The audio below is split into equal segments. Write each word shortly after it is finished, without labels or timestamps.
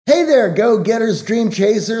Hey there, go-getters, dream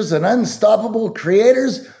chasers, and unstoppable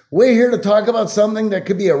creators. We're here to talk about something that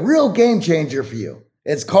could be a real game changer for you.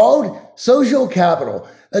 It's called Social Capital,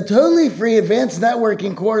 a totally free advanced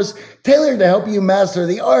networking course tailored to help you master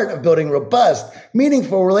the art of building robust,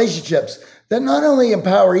 meaningful relationships that not only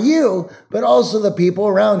empower you, but also the people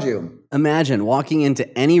around you. Imagine walking into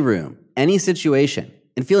any room, any situation,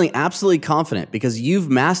 and feeling absolutely confident because you've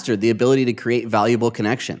mastered the ability to create valuable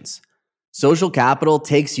connections. Social Capital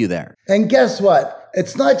takes you there. And guess what?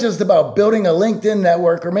 It's not just about building a LinkedIn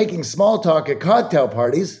network or making small talk at cocktail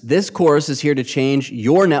parties. This course is here to change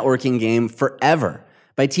your networking game forever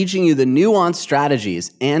by teaching you the nuanced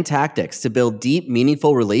strategies and tactics to build deep,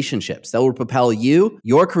 meaningful relationships that will propel you,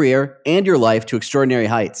 your career, and your life to extraordinary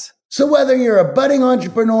heights. So whether you're a budding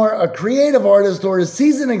entrepreneur, a creative artist, or a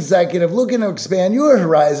seasoned executive looking to expand your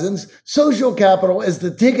horizons, Social Capital is the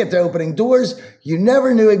ticket to opening doors you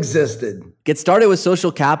never knew existed. Get started with Social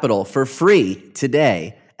Capital for free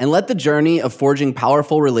today and let the journey of forging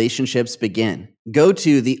powerful relationships begin. Go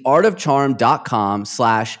to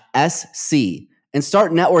theartofcharm.com/SC and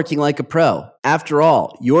start networking like a pro. After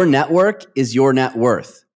all, your network is your net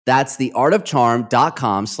worth. That's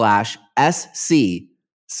theartofcharm.com/SC.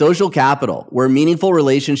 Social Capital, where meaningful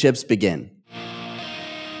relationships begin.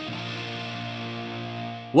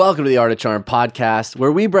 Welcome to the Art of Charm podcast,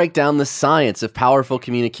 where we break down the science of powerful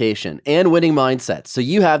communication and winning mindsets so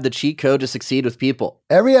you have the cheat code to succeed with people.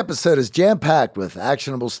 Every episode is jam-packed with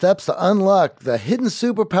actionable steps to unlock the hidden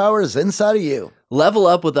superpowers inside of you. Level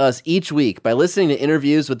up with us each week by listening to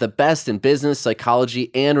interviews with the best in business, psychology,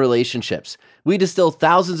 and relationships. We distill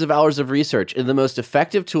thousands of hours of research into the most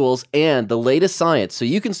effective tools and the latest science so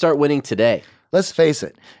you can start winning today. Let's face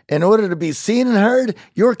it, in order to be seen and heard,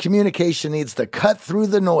 your communication needs to cut through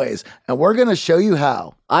the noise, and we're going to show you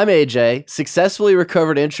how. I'm AJ, successfully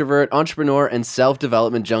recovered introvert, entrepreneur, and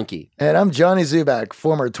self-development junkie. And I'm Johnny Zubak,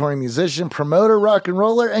 former touring musician, promoter, rock and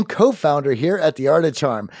roller, and co-founder here at The Art of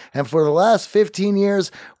Charm. And for the last 15 years,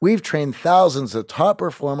 we've trained thousands of top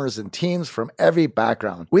performers and teams from every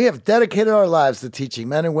background. We have dedicated our lives to teaching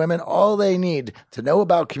men and women all they need to know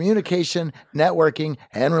about communication, networking,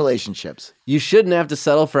 and relationships. You shouldn't have to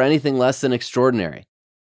settle for anything less than extraordinary.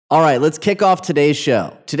 All right, let's kick off today's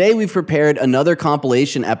show. Today, we've prepared another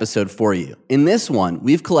compilation episode for you. In this one,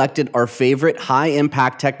 we've collected our favorite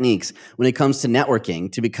high-impact techniques when it comes to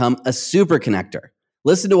networking to become a super connector.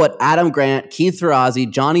 Listen to what Adam Grant, Keith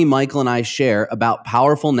Ferrazzi, Johnny Michael, and I share about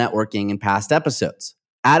powerful networking in past episodes.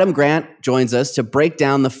 Adam Grant joins us to break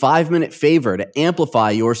down the 5-minute favor to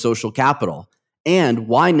amplify your social capital and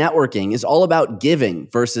why networking is all about giving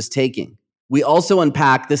versus taking. We also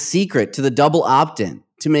unpack the secret to the double opt-in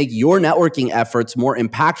to make your networking efforts more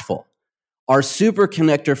impactful. Our super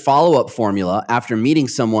connector follow-up formula after meeting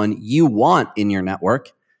someone you want in your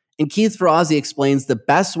network. And Keith Ferrazzi explains the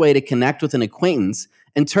best way to connect with an acquaintance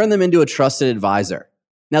and turn them into a trusted advisor.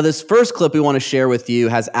 Now, this first clip we want to share with you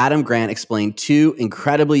has Adam Grant explain two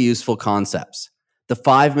incredibly useful concepts. The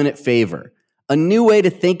 5-minute favor, a new way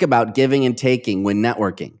to think about giving and taking when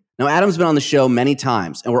networking. Now, Adam's been on the show many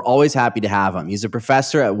times, and we're always happy to have him. He's a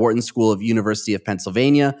professor at Wharton School of University of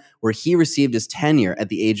Pennsylvania, where he received his tenure at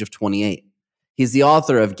the age of 28. He's the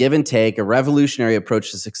author of Give and Take, A Revolutionary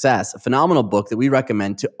Approach to Success, a phenomenal book that we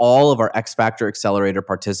recommend to all of our X Factor Accelerator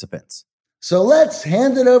participants. So let's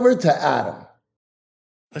hand it over to Adam.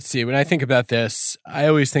 Let's see. When I think about this, I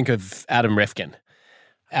always think of Adam Rifkin.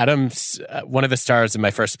 Adam's one of the stars of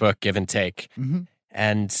my first book, Give and Take. Mm-hmm.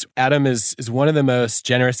 And Adam is one of the most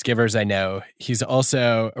generous givers I know. He's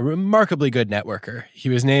also a remarkably good networker. He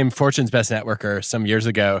was named Fortune's Best Networker some years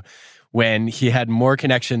ago when he had more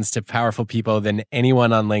connections to powerful people than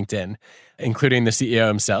anyone on LinkedIn, including the CEO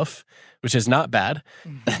himself, which is not bad.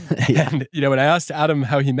 Yeah. And, when I asked Adam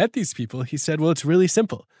how he met these people, he said, well, it's really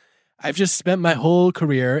simple. I've just spent my whole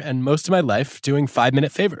career and most of my life doing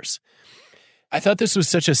 5-minute favors. I thought this was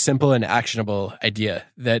such a simple and actionable idea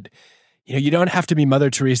that you don't have to be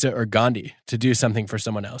Mother Teresa or Gandhi to do something for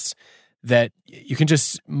someone else, that you can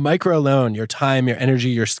just micro-loan your time, your energy,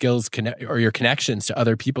 your skills, or your connections to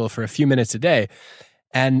other people for a few minutes a day.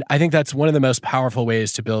 And I think that's one of the most powerful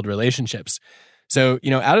ways to build relationships. So,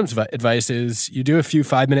 Adam's advice is you do a few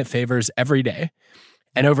 5-minute favors every day.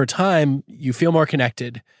 And over time, you feel more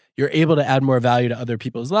connected. You're able to add more value to other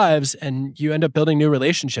people's lives, and you end up building new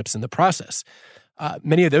relationships in the process.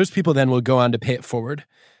 Many of those people then will go on to pay it forward,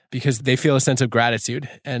 because they feel a sense of gratitude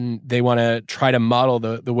and they want to try to model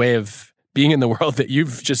the way of being in the world that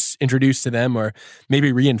you've just introduced to them or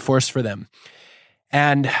maybe reinforced for them.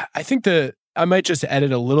 And I think I might just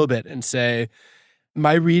edit a little bit and say,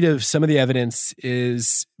 My read of some of the evidence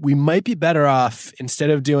is we might be better off, instead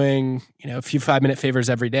of doing, a few 5-minute favors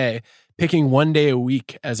every day, picking one day a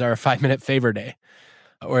week as our 5-minute favor day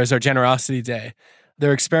or as our generosity day. There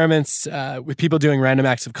are experiments with people doing random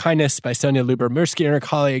acts of kindness by Sonia Luber-Mirsky and her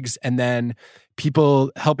colleagues, and then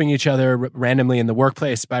people helping each other randomly in the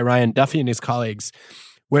workplace by Ryan Duffy and his colleagues,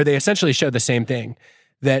 where they essentially show the same thing,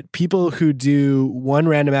 that people who do one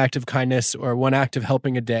random act of kindness or one act of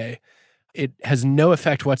helping a day, it has no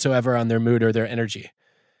effect whatsoever on their mood or their energy.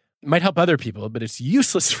 It might help other people, but it's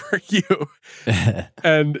useless for you.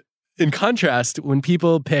 And in contrast, when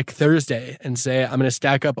people pick Thursday and say, I'm going to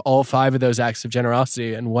stack up all 5 of those acts of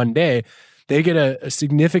generosity in one day, they get a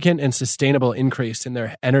significant and sustainable increase in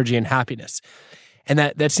their energy and happiness. And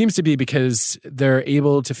that seems to be because they're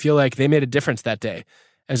able to feel like they made a difference that day,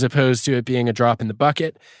 as opposed to it being a drop in the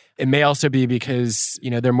bucket. It may also be because,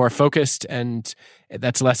 they're more focused and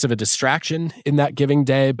that's less of a distraction in that giving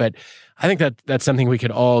day. But I think that's something we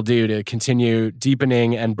could all do to continue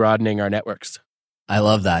deepening and broadening our networks. I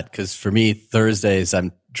love that, because for me, Thursdays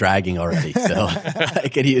I'm dragging already, so I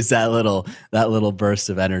could use that little burst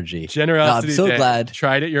of energy. Generosity I'm so day. glad.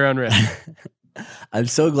 Try it at your own risk. I'm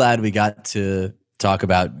so glad we got to talk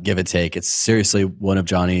about Give and Take. It's seriously one of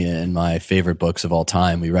Johnny and my favorite books of all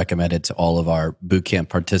time. We recommend it to all of our bootcamp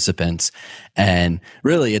participants, and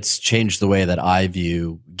really, it's changed the way that I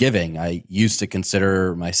view giving. I used to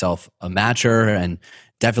consider myself a matcher and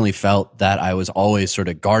definitely felt that I was always sort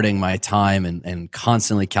of guarding my time and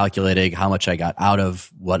constantly calculating how much I got out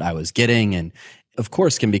of what I was getting. And of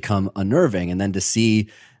course can become unnerving. And then to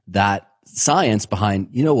see that science behind,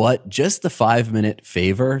 just the 5-minute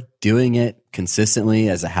favor, doing it consistently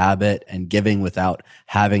as a habit and giving without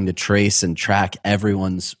having to trace and track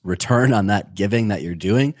everyone's return on that giving that you're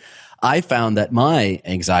doing. I found that my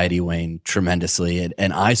anxiety waned tremendously,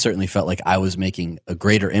 and I certainly felt like I was making a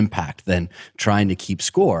greater impact than trying to keep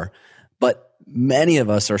score. But many of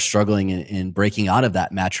us are struggling in breaking out of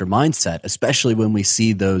that matcher mindset, especially when we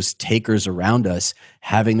see those takers around us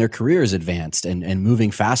having their careers advanced and moving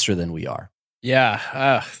faster than we are.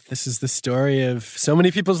 Yeah, this is the story of so many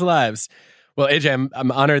people's lives. Well, AJ,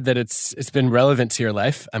 I'm honored that it's been relevant to your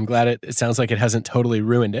life. I'm glad it sounds like it hasn't totally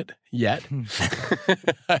ruined it yet.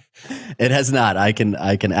 It has not. I can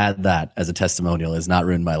add that as a testimonial. It has not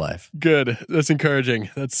ruined my life. Good. That's encouraging.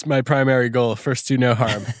 That's my primary goal. First, do no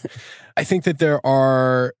harm. I think that there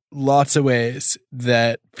are lots of ways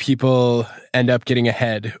that people end up getting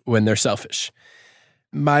ahead when they're selfish.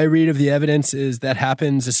 My read of the evidence is that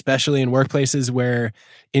happens especially in workplaces where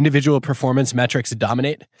individual performance metrics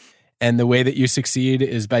dominate. And the way that you succeed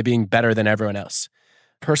is by being better than everyone else.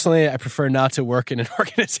 Personally, I prefer not to work in an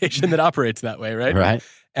organization that operates that way, right? Right.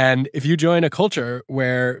 And if you join a culture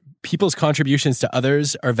where people's contributions to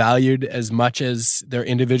others are valued as much as their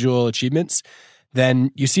individual achievements, then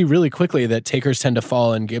you see really quickly that takers tend to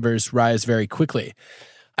fall and givers rise very quickly.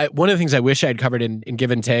 One of the things I wish I'd covered in Give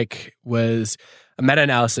and Take was a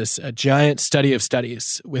meta-analysis, a giant study of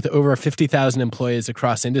studies with over 50,000 employees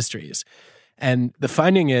across industries. And the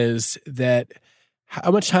finding is that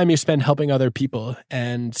how much time you spend helping other people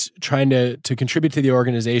and trying to contribute to the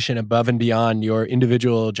organization above and beyond your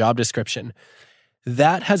individual job description,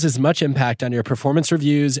 that has as much impact on your performance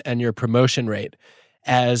reviews and your promotion rate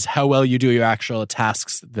as how well you do your actual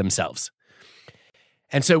tasks themselves.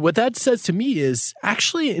 And so what that says to me is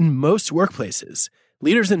actually in most workplaces,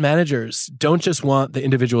 leaders and managers don't just want the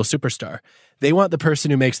individual superstar. They want the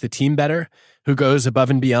person who makes the team better, who goes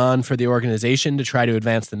above and beyond for the organization to try to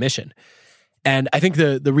advance the mission. And I think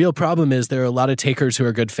the real problem is there are a lot of takers who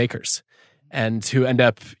are good fakers and who end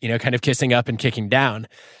up, kind of kissing up and kicking down.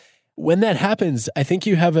 When that happens, I think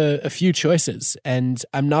you have a few choices. And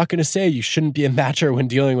I'm not going to say you shouldn't be a matcher when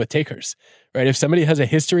dealing with takers, right? If somebody has a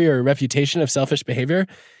history or a reputation of selfish behavior,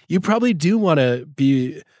 you probably do want to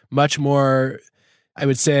be much more, I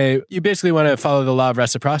would say, you basically want to follow the law of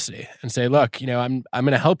reciprocity and say, look, I'm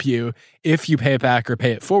going to help you if you pay it back or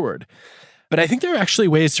pay it forward. But I think there are actually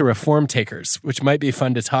ways to reform takers, which might be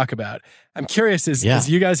fun to talk about. I'm curious, as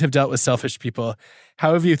you guys have dealt with selfish people,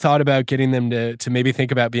 how have you thought about getting them to maybe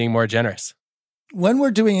think about being more generous? When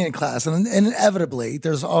we're doing it in class, and inevitably,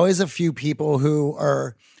 there's always a few people who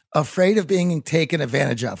are afraid of being taken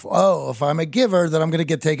advantage of. Oh, if I'm a giver, then I'm going to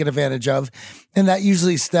get taken advantage of. And that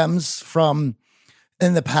usually stems from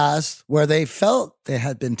in the past where they felt they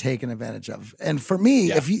had been taken advantage of. And for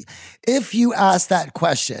me, if you ask that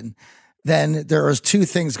question, then there is two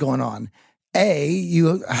things going on. A,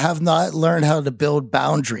 you have not learned how to build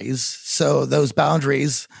boundaries. so those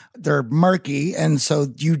boundaries, they're murky. And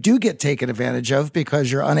so you do get taken advantage of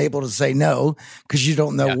because you're unable to say no because you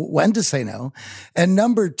don't know when to say no. And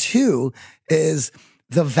number two is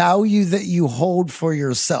the value that you hold for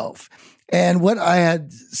yourself. And what I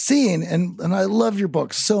had seen, and I love your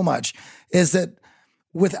book so much, is that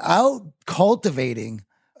without cultivating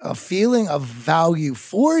a feeling of value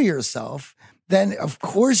for yourself, then of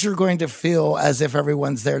course you're going to feel as if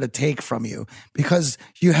everyone's there to take from you because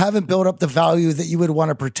you haven't built up the value that you would want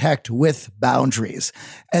to protect with boundaries.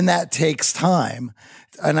 And that takes time.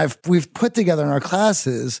 And we've put together in our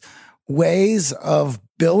classes ways of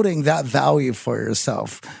building that value for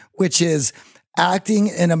yourself, which is acting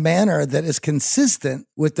in a manner that is consistent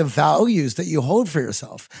with the values that you hold for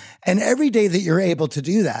yourself. And every day that you're able to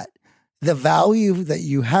do that, the value that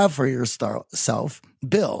you have for yourself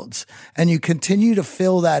builds, and you continue to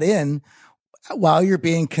fill that in while you're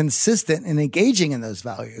being consistent and engaging in those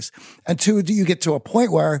values until you get to a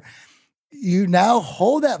point where you now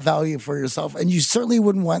hold that value for yourself, and you certainly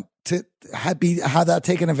wouldn't want to have that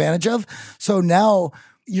taken advantage of. So now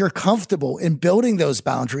you're comfortable in building those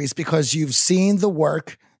boundaries because you've seen the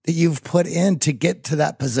work that you've put in to get to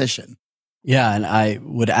that position. Yeah, and I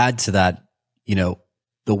would add to that,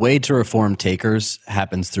 the way to reform takers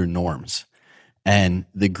happens through norms. And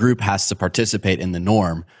the group has to participate in the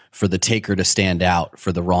norm for the taker to stand out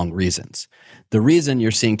for the wrong reasons. The reason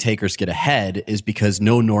you're seeing takers get ahead is because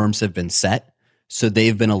no norms have been set, so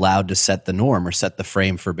they've been allowed to set the norm or set the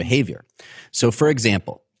frame for behavior. So for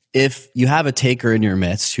example, if you have a taker in your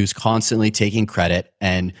midst who's constantly taking credit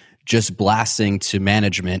and just blasting to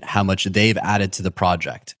management how much they've added to the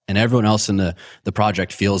project, and everyone else in the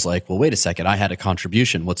project feels like, well, wait a second, I had a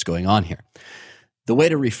contribution. What's going on here? The way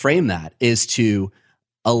to reframe that is to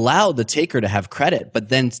allow the taker to have credit, but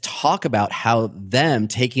then talk about how them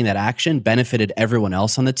taking that action benefited everyone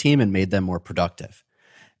else on the team and made them more productive.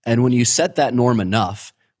 And when you set that norm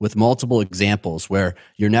enough with multiple examples where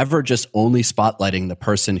you're never just only spotlighting the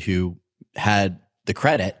person who had the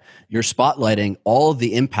credit, you're spotlighting all of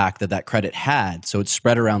the impact that credit had, so it's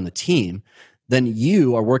spread around the team, then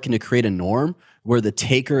you are working to create a norm where the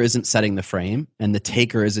taker isn't setting the frame and the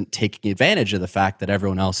taker isn't taking advantage of the fact that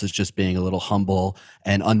everyone else is just being a little humble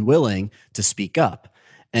and unwilling to speak up.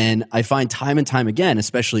 And I find time and time again,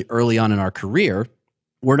 especially early on in our career,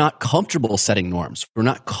 we're not comfortable setting norms. We're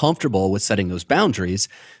not comfortable with setting those boundaries.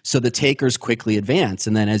 So the takers quickly advance.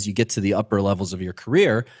 And then as you get to the upper levels of your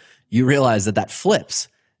career, you realize that flips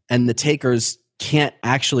and the takers can't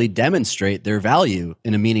actually demonstrate their value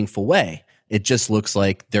in a meaningful way. It just looks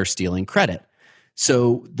like they're stealing credit.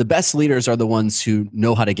 So the best leaders are the ones who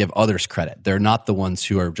know how to give others credit. They're not the ones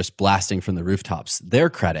who are just blasting from the rooftops their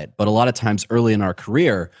credit. But a lot of times early in our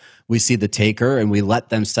career, we see the taker and we let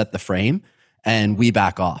them set the frame and we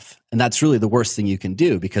back off. And that's really the worst thing you can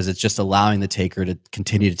do because it's just allowing the taker to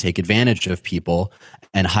continue to take advantage of people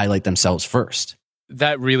and highlight themselves first.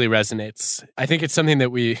 That really resonates. I think it's something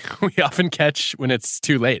that we often catch when it's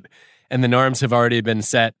too late and the norms have already been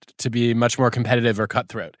set to be much more competitive or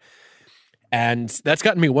cutthroat. And that's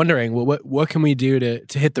gotten me wondering, well, what can we do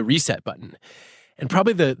to hit the reset button? And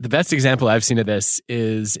probably the best example I've seen of this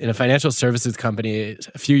is in a financial services company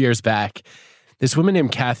a few years back. This woman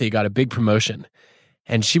named Kathy got a big promotion,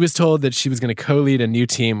 and she was told that she was going to co-lead a new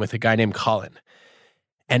team with a guy named Colin.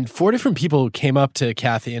 And 4 different people came up to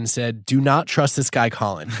Kathy and said, do not trust this guy,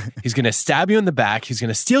 Colin. He's going to stab you in the back. He's going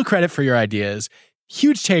to steal credit for your ideas.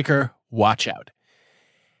 Huge taker. Watch out.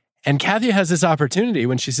 And Kathy has this opportunity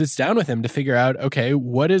when she sits down with him to figure out, okay,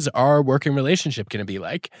 what is our working relationship going to be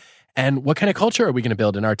like? And what kind of culture are we going to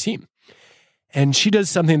build in our team? And she does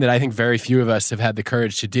something that I think very few of us have had the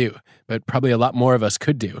courage to do, but probably a lot more of us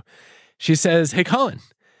could do. She says, hey, Colin,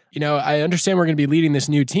 I understand we're going to be leading this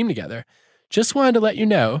new team together. Just wanted to let you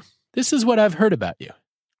know, this is what I've heard about you.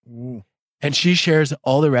 Ooh. And she shares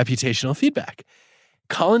all the reputational feedback.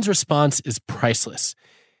 Colin's response is priceless.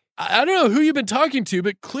 I don't know who you've been talking to,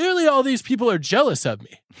 but clearly all these people are jealous of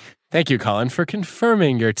me. Thank you, Colin, for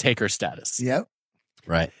confirming your taker status. Yep.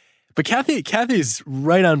 Right. But Kathy's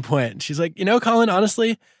right on point. She's like, Colin,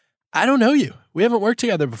 honestly, I don't know you. We haven't worked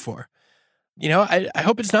together before. I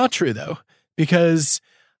hope it's not true, though, because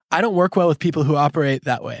I don't work well with people who operate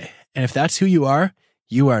that way. And if that's who you are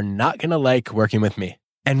not going to like working with me.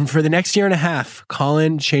 And for the next year and a half,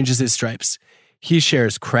 Colin changes his stripes. He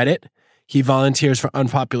shares credit. He volunteers for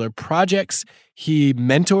unpopular projects. He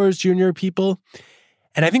mentors junior people.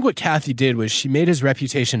 And I think what Kathy did was she made his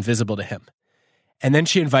reputation visible to him. And then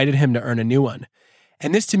she invited him to earn a new one.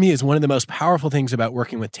 And this to me is one of the most powerful things about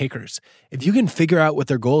working with takers. If you can figure out what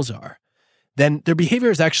their goals are, then their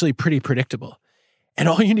behavior is actually pretty predictable. And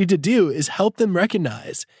all you need to do is help them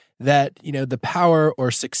recognize that, the power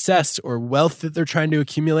or success or wealth that they're trying to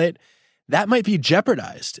accumulate, that might be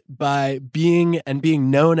jeopardized by being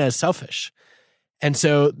known as selfish. And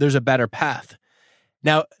so there's a better path.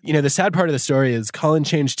 Now, the sad part of the story is Colin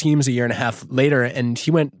changed teams a year and a half later, and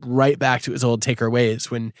he went right back to his old taker ways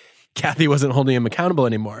when Kathy wasn't holding him accountable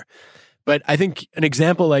anymore. But I think an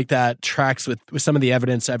example like that tracks with some of the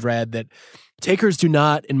evidence I've read that takers do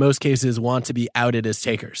not, in most cases, want to be outed as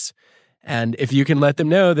takers. And if you can let them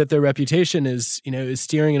know that their reputation is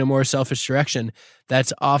steering in a more selfish direction,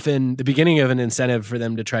 that's often the beginning of an incentive for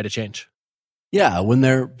them to try to change. Yeah, when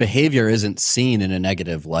their behavior isn't seen in a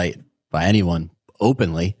negative light by anyone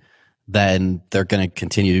openly, then they're going to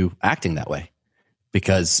continue acting that way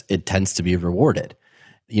because it tends to be rewarded.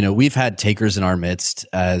 We've had takers in our midst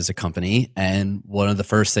as a company, and one of the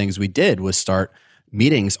first things we did was start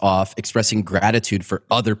meetings off expressing gratitude for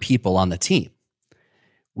other people on the team.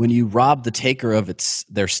 When you rob the taker of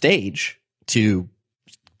their stage to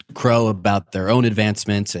crow about their own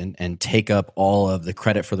advancements and take up all of the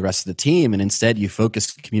credit for the rest of the team, and instead you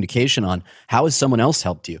focus communication on how has someone else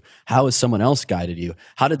helped you? How has someone else guided you?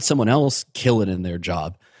 How did someone else kill it in their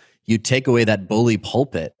job? You take away that bully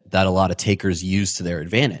pulpit that a lot of takers use to their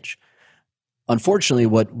advantage. Unfortunately,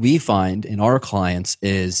 what we find in our clients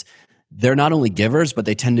is they're not only givers, but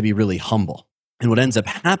they tend to be really humble. And what ends up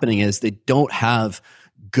happening is they don't have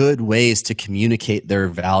good ways to communicate their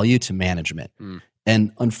value to management.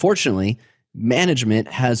 And unfortunately, management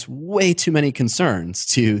has way too many concerns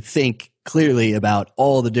to think clearly about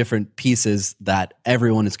all the different pieces that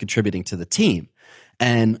everyone is contributing to the team.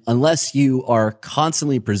 And unless you are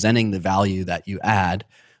constantly presenting the value that you add,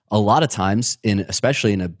 a lot of times,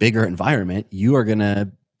 especially in a bigger environment, you are going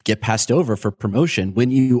to get passed over for promotion when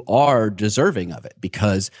you are deserving of it,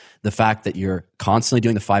 because the fact that you're constantly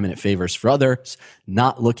doing the 5-minute favors for others,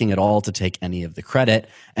 not looking at all to take any of the credit,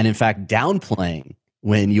 and in fact downplaying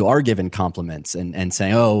when you are given compliments and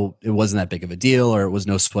saying, oh, it wasn't that big of a deal, or it was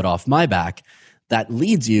no sweat off my back, that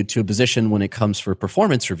leads you to a position when it comes for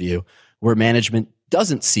performance review where management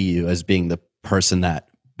doesn't see you as being the person that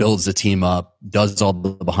builds the team up, does all the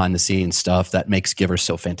behind the scenes stuff that makes givers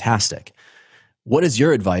so fantastic. What is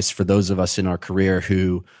your advice for those of us in our career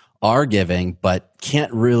who are giving but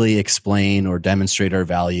can't really explain or demonstrate our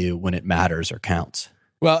value when it matters or counts?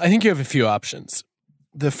 Well, I think you have a few options.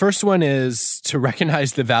 The first one is to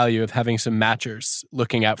recognize the value of having some matchers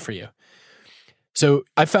looking out for you. So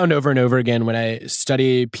I've found over and over again when I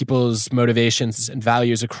study people's motivations and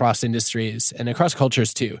values across industries and across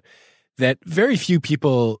cultures too, that very few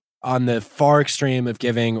people on the far extreme of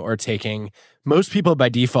giving or taking, most people by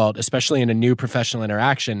default, especially in a new professional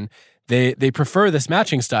interaction, they prefer this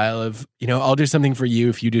matching style of, I'll do something for you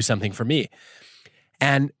if you do something for me.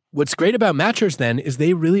 And what's great about matchers then is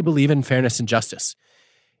they really believe in fairness and justice.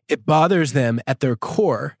 It bothers them at their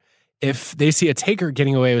core if they see a taker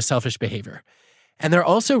getting away with selfish behavior. And they're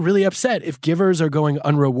also really upset if givers are going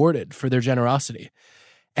unrewarded for their generosity.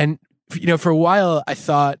 And for a while, I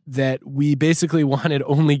thought that we basically wanted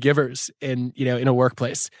only givers in a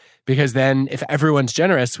workplace, because then if everyone's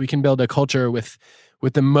generous, we can build a culture with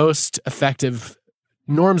the most effective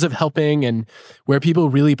norms of helping and where people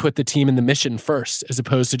really put the team and the mission first, as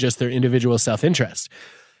opposed to just their individual self-interest.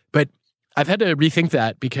 But I've had to rethink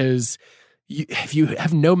that, because if you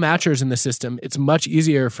have no matchers in the system, it's much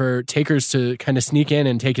easier for takers to kind of sneak in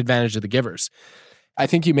and take advantage of the givers. I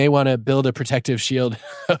think you may want to build a protective shield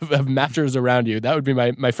of matchers around you. That would be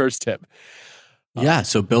my first tip. Yeah,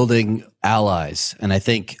 so building allies. And I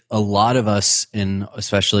think a lot of us,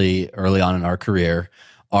 especially early on in our career,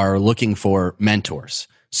 are looking for mentors.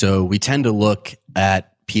 So we tend to look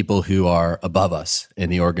at people who are above us in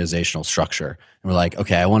the organizational structure. And we're like,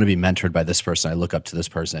 okay, I want to be mentored by this person. I look up to this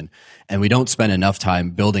person. And we don't spend enough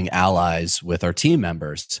time building allies with our team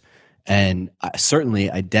members. And certainly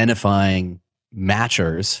identifying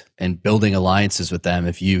matchers and building alliances with them,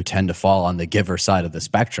 if you tend to fall on the giver side of the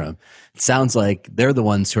spectrum, it sounds like they're the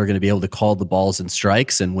ones who are going to be able to call the balls and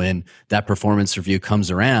strikes. And when that performance review comes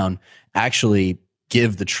around, actually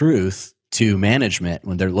give the truth to management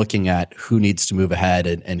when they're looking at who needs to move ahead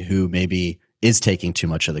and who maybe is taking too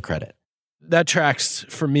much of the credit. That tracks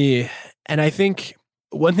for me. And I think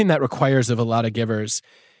one thing that requires of a lot of givers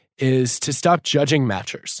is to stop judging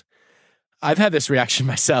matchers. I've had this reaction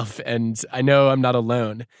myself, and I know I'm not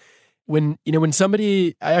alone. When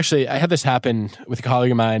somebody, I had this happen with a colleague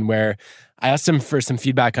of mine where I asked him for some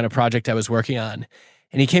feedback on a project I was working on.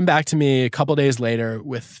 And he came back to me a couple days later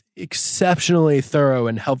with exceptionally thorough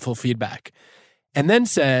and helpful feedback, and then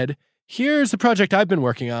said, here's the project I've been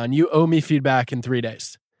working on. You owe me feedback in 3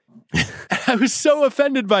 days. I I was so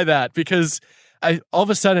offended by that because all of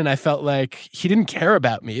a sudden I felt like he didn't care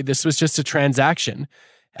about me. This was just a transaction.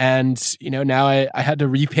 And, now I had to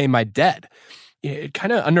repay my debt. It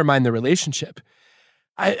kind of undermined the relationship.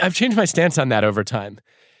 I've changed my stance on that over time.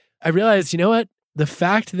 I realized, you know what? The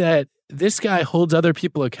fact that this guy holds other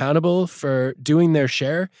people accountable for doing their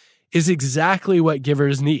share is exactly what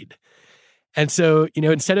givers need. And so,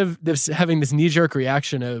 instead of having this knee-jerk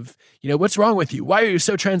reaction of, what's wrong with you? Why are you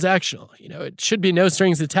so transactional? It should be no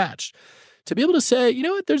strings attached. To be able to say, you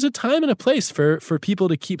know what, there's a time and a place for people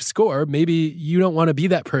to keep score. Maybe you don't want to be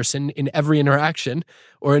that person in every interaction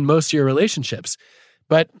or in most of your relationships.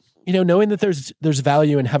 But, knowing that there's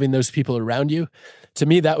value in having those people around you, to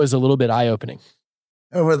me, that was a little bit eye-opening.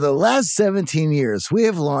 Over the last 17 years, we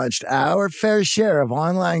have launched our fair share of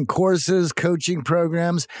online courses, coaching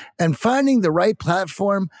programs, and finding the right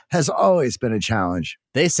platform has always been a challenge.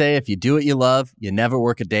 They say if you do what you love, you never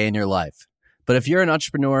work a day in your life. But if you're an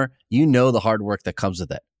entrepreneur, you know the hard work that comes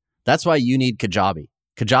with it. That's why you need Kajabi.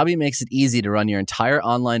 Kajabi makes it easy to run your entire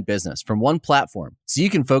online business from one platform so you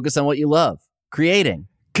can focus on what you love, creating.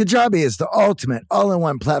 Kajabi is the ultimate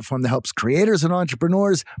all-in-one platform that helps creators and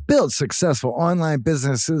entrepreneurs build successful online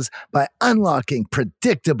businesses by unlocking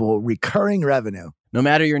predictable recurring revenue. No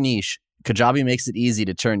matter your niche, Kajabi makes it easy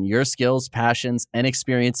to turn your skills, passions, and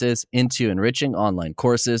experiences into enriching online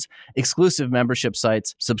courses, exclusive membership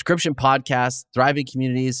sites, subscription podcasts, thriving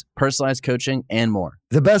communities, personalized coaching, and more.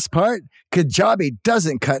 The best part? Kajabi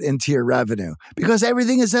doesn't cut into your revenue because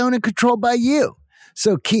everything is owned and controlled by you.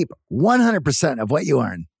 So keep 100% of what you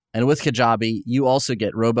earn. And with Kajabi, you also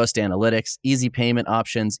get robust analytics, easy payment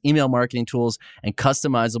options, email marketing tools, and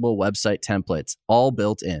customizable website templates, all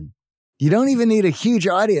built in. You don't even need a huge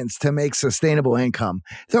audience to make sustainable income.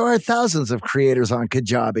 There are thousands of creators on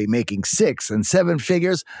Kajabi making 6 and 7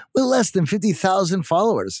 figures with less than 50,000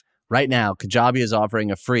 followers. Right now, Kajabi is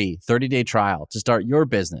offering a free 30-day trial to start your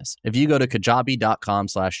business if you go to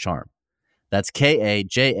kajabi.com/charm. That's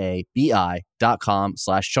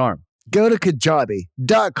KAJABI.com/charm. Go to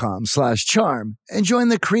kajabi.com/charm and join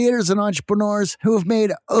the creators and entrepreneurs who have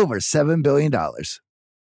made over $7 billion.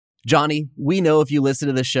 Johnny, we know if you listen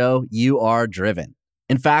to the show, you are driven.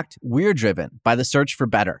 In fact, we're driven by the search for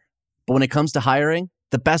better. But when it comes to hiring,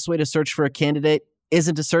 the best way to search for a candidate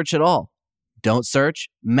isn't to search at all. Don't search,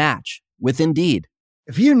 match with Indeed.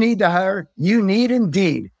 If you need to hire, you need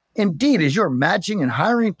Indeed. Indeed is your matching and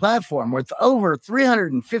hiring platform with over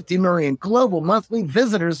 350 million global monthly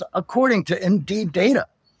visitors, according to Indeed data,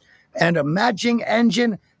 and a matching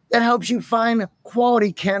engine that helps you find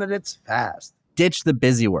quality candidates fast. Ditch the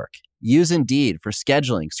busy work. Use Indeed for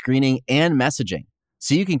scheduling, screening, and messaging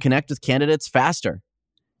so you can connect with candidates faster.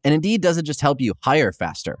 And Indeed doesn't just help you hire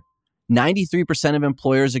faster. 93% of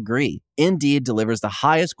employers agree Indeed delivers the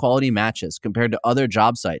highest quality matches compared to other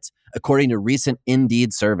job sites, according to a recent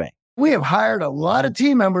Indeed survey. We have hired a lot of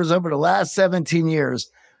team members over the last 17 years.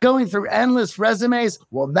 Going through endless resumes,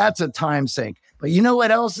 well, that's a time sink. But you know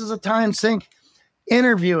what else is a time sink?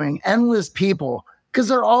 Interviewing endless people, because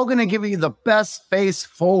they're all going to give you the best face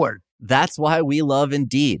forward. That's why we love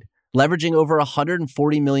Indeed, leveraging over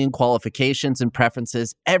 140 million qualifications and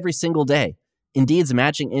preferences every single day. Indeed's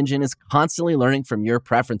matching engine is constantly learning from your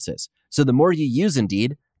preferences. So the more you use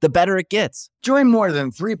Indeed, the better it gets. Join more than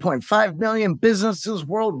 3.5 million businesses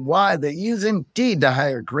worldwide that use Indeed to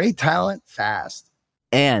hire great talent fast.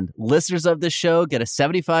 And listeners of this show get a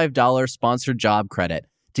 $75 sponsored job credit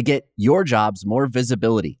to get your jobs more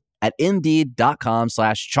visibility at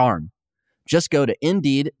Indeed.com/charm. Just go to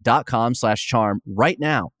Indeed.com/charm right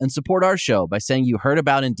now and support our show by saying you heard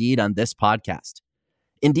about Indeed on this podcast.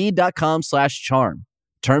 Indeed.com/charm.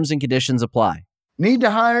 Terms and conditions apply. Need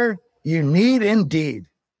to hire? You need Indeed.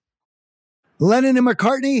 Lennon and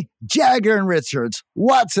McCartney, Jagger and Richards,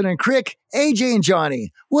 Watson and Crick, AJ and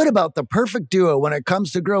Johnny. What about the perfect duo when it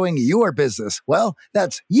comes to growing your business? Well,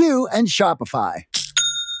 that's you and Shopify.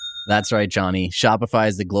 That's right, Johnny. Shopify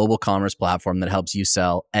is the global commerce platform that helps you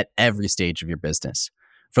sell at every stage of your business.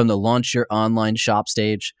 From the launch your online shop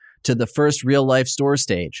stage to the first real life store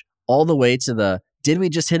stage, all the way to the did we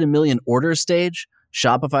just hit 1 million orders stage?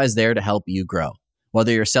 Shopify is there to help you grow.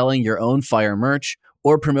 Whether you're selling your own fire merch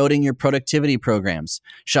or promoting your productivity programs,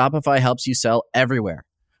 Shopify helps you sell everywhere.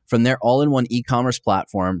 From their all-in-one e-commerce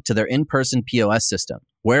platform to their in-person POS system,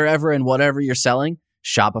 wherever and whatever you're selling,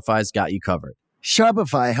 Shopify's got you covered.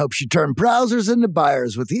 Shopify helps you turn browsers into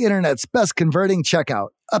buyers with the internet's best converting checkout,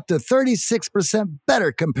 up to 36%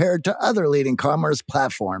 better compared to other leading commerce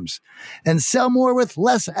platforms. And sell more with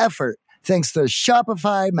less effort thanks to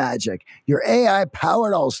Shopify Magic, your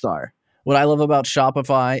AI-powered all-star. What I love about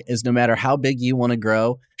Shopify is no matter how big you want to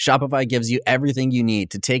grow, Shopify gives you everything you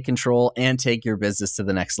need to take control and take your business to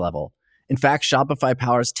the next level. In fact, Shopify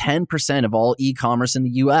powers 10% of all e-commerce in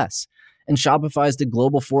the US. And Shopify is the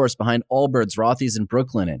global force behind Allbirds, Rothy's, and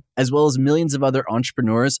Brooklinen, as well as millions of other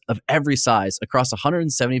entrepreneurs of every size across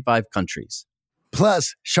 175 countries.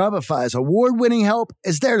 Plus, Shopify's award-winning help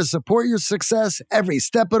is there to support your success every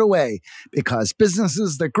step of the way, because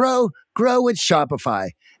businesses that grow with Shopify.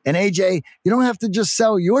 And AJ, you don't have to just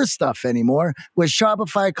sell your stuff anymore. With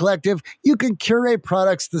Shopify Collective, you can curate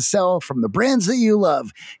products to sell from the brands that you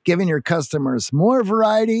love, giving your customers more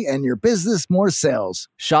variety and your business more sales.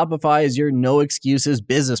 Shopify is your no excuses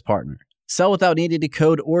business partner. Sell without needing to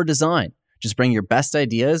code or design. Just bring your best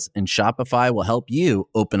ideas and Shopify will help you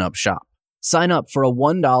open up shop. Sign up for a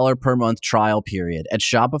 $1 per month trial period at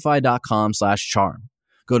shopify.com/charm.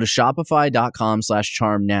 Go to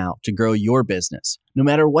shopify.com/charm now to grow your business, no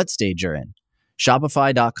matter what stage you're in.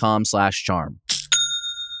 Shopify.com/charm.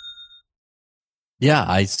 Yeah,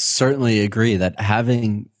 I certainly agree that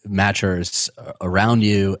having matchers around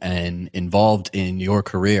you and involved in your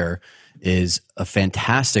career is a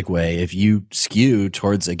fantastic way if you skew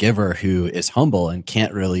towards a giver who is humble and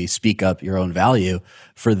can't really speak up your own value,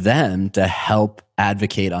 for them to help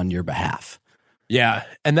advocate on your behalf. Yeah,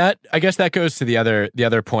 and that, I guess that goes to the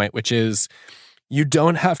other point, which is you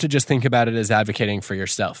don't have to just think about it as advocating for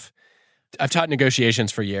yourself. I've taught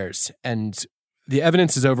negotiations for years, and the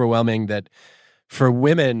evidence is overwhelming that for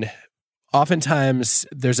women, oftentimes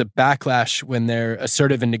there's a backlash when they're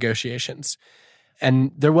assertive in negotiations.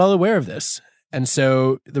 And they're well aware of this. And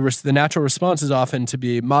so the natural response is often to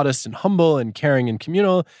be modest and humble and caring and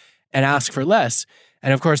communal and ask for less.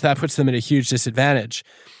 And of course, that puts them at a huge disadvantage.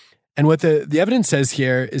 And what the evidence says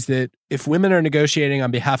here is that if women are negotiating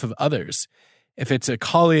on behalf of others, if it's a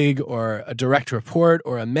colleague or a direct report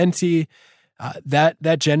or a mentee,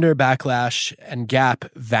 that gender backlash and gap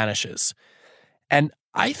vanishes. And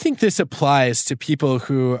I think this applies to people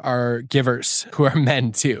who are givers, who are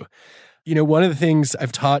men too. You know, one of the things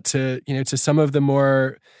I've taught to some of the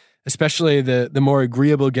more, especially the more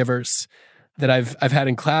agreeable givers that I've had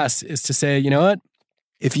in class, is to say, you know what?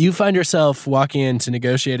 If you find yourself walking in to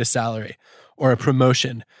negotiate a salary or a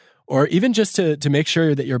promotion, or even just to make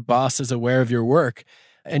sure that your boss is aware of your work,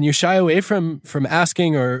 and you shy away from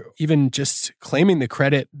asking or even just claiming the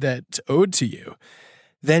credit that's owed to you,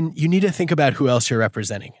 then you need to think about who else you're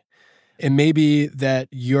representing. It may be that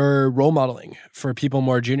you're role modeling for people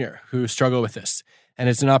more junior who struggle with this. And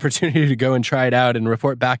it's an opportunity to go and try it out and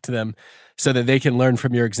report back to them so that they can learn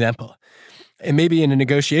from your example. It may be in a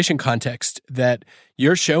negotiation context that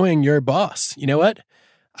you're showing your boss, you know what?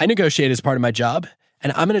 I negotiate as part of my job,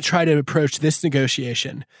 and I'm going to try to approach this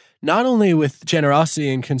negotiation not only with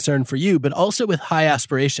generosity and concern for you, but also with high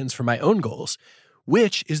aspirations for my own goals,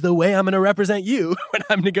 which is the way I'm going to represent you when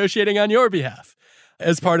I'm negotiating on your behalf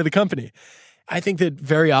as part of the company. I think that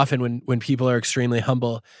very often when people are extremely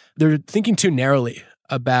humble, they're thinking too narrowly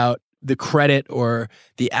about the credit or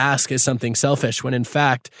the ask as something selfish, when in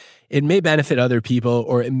fact, it may benefit other people,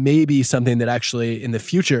 or it may be something that actually in the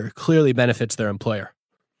future clearly benefits their employer.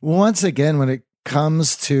 Once again, when it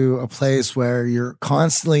comes to a place where you're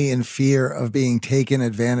constantly in fear of being taken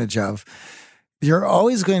advantage of, you're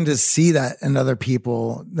always going to see that in other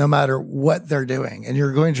people, no matter what they're doing. And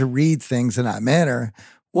you're going to read things in that manner.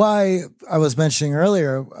 Why I was mentioning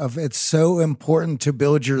earlier of it's so important to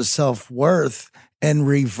build your self-worth and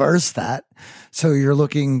reverse that. So you're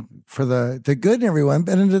looking for the good in everyone,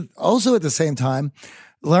 but also at the same time,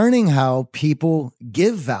 learning how people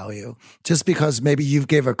give value. Just because maybe you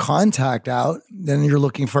gave a contact out, then you're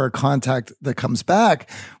looking for a contact that comes back.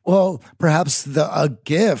 Well, perhaps a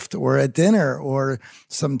gift or a dinner or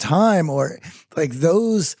some time, or like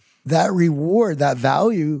those, that reward, that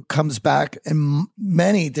value comes back in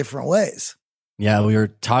many different ways. Yeah, we were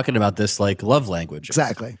talking about this like love language.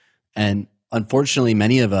 Exactly. And unfortunately,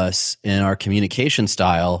 many of us in our communication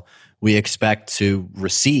style, we expect to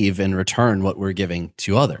receive in return what we're giving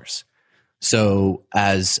to others. So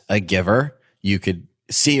as a giver, you could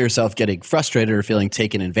see yourself getting frustrated or feeling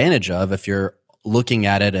taken advantage of if you're looking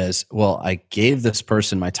at it as, well, I gave this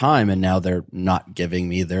person my time and now they're not giving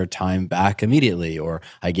me their time back immediately. Or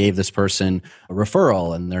I gave this person a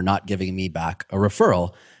referral and they're not giving me back a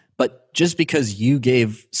referral. But just because you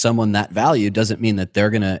gave someone that value doesn't mean that they're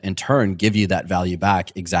going to in turn give you that value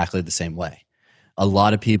back exactly the same way. A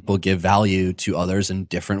lot of people give value to others in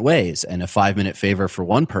different ways. And a 5-minute favor for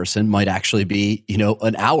one person might actually be,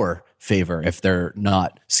 an hour favor if they're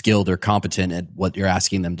not skilled or competent at what you're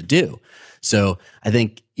asking them to do. So I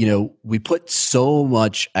think, we put so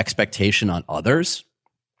much expectation on others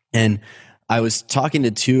And I was talking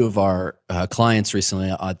to two of our clients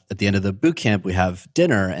recently. At the end of the boot camp, we have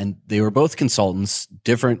dinner, and they were both consultants,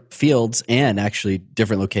 different fields, and actually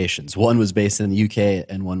different locations. One was based in the UK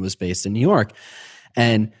and one was based in New York.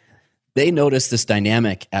 And they noticed this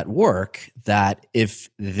dynamic at work that if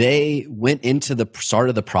they went into the start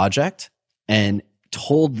of the project and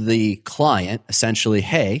told the client essentially,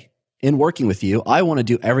 hey, in working with you, I want to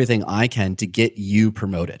do everything I can to get you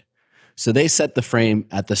promoted. So they set the frame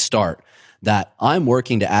at the start that I'm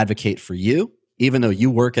working to advocate for you, even though you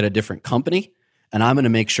work at a different company, and I'm going to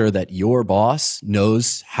make sure that your boss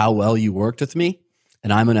knows how well you worked with me,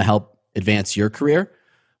 and I'm going to help advance your career.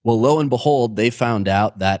 Well, lo and behold, they found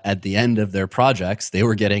out that at the end of their projects, they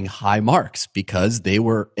were getting high marks because they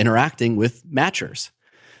were interacting with matchers.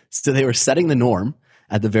 So they were setting the norm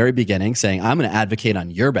at the very beginning, saying, I'm going to advocate on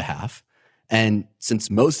your behalf. And since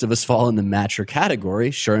most of us fall in the matcher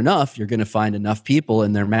category, sure enough, you're going to find enough people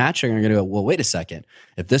in their matching are going to go, well, wait a second.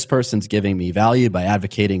 If this person's giving me value by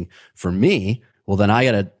advocating for me, well, then I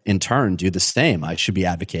got to in turn do the same. I should be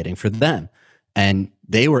advocating for them. And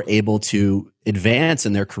they were able to advance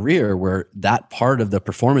in their career where that part of the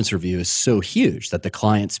performance review is so huge that the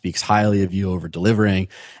client speaks highly of you over delivering,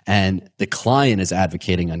 and the client is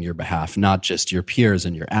advocating on your behalf, not just your peers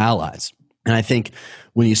and your allies. And I think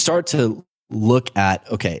when you start to look at,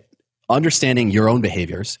 okay, understanding your own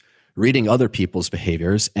behaviors, reading other people's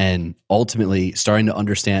behaviors, and ultimately starting to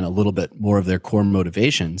understand a little bit more of their core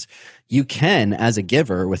motivations, you can, as a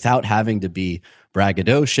giver, without having to be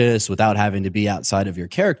braggadocious, without having to be outside of your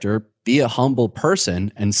character, be a humble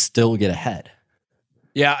person and still get ahead.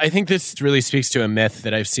 Yeah, I think this really speaks to a myth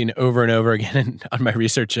that I've seen over and over again on my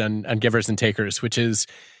research on givers and takers, which is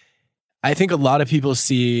I think a lot of people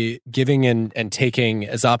see giving and taking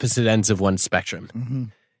as opposite ends of one spectrum. Mm-hmm.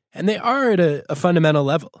 And they are at a fundamental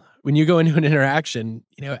level. When you go into an interaction,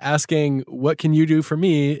 asking, what can you do for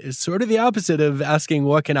me is sort of the opposite of asking,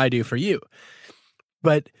 what can I do for you?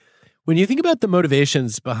 But when you think about the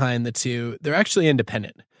motivations behind the two, they're actually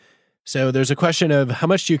independent. So there's a question of how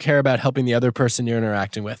much do you care about helping the other person you're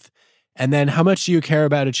interacting with? And then how much do you care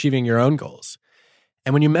about achieving your own goals?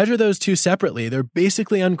 And when you measure those two separately, they're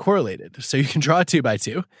basically uncorrelated. So you can draw a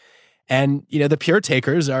 2x2. And, the pure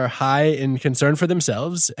takers are high in concern for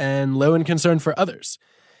themselves and low in concern for others.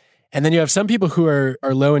 And then you have some people who are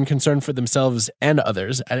low in concern for themselves and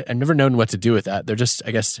others. I've never known what to do with that. They're just,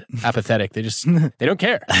 I guess, apathetic. They don't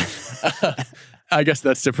care. I guess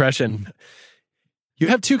that's depression. You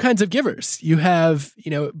have two kinds of givers. You have,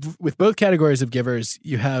 with both categories of givers,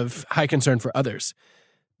 you have high concern for others.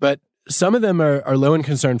 But some of them are low in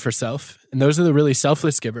concern for self. And those are the really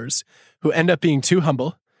selfless givers who end up being too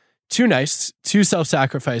humble, too nice, too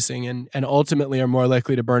self-sacrificing, and ultimately are more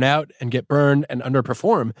likely to burn out and get burned and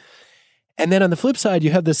underperform. And then on the flip side,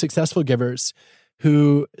 you have the successful givers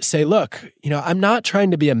who say, look, I'm not trying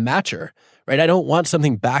to be a matcher, right? I don't want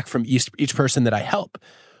something back from each person that I help.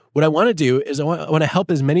 What I want to do is I want to help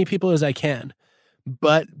as many people as I can,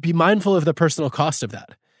 but be mindful of the personal cost of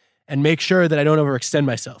that and make sure that I don't overextend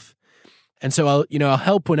myself. And so I'll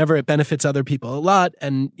help whenever it benefits other people a lot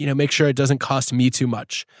and, make sure it doesn't cost me too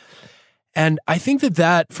much. And I think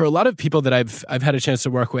that for a lot of people that I've had a chance to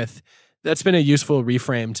work with, that's been a useful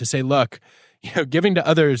reframe to say, look, giving to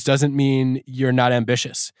others doesn't mean you're not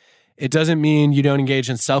ambitious. It doesn't mean you don't engage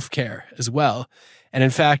in self-care as well. And in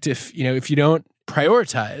fact, if you don't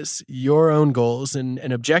prioritize your own goals and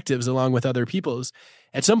objectives along with other people's,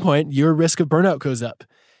 at some point your risk of burnout goes up.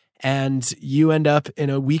 And you end up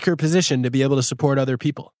in a weaker position to be able to support other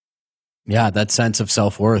people. Yeah, that sense of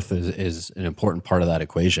self-worth is an important part of that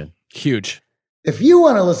equation. Huge. If you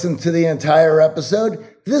want to listen to the entire episode,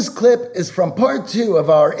 this clip is from part 2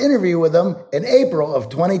 of our interview with them in April of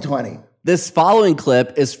 2020. This following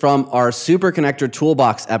clip is from our Super Connector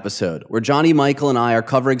Toolbox episode, where Johnny, Michael, and I are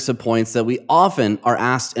covering some points that we often are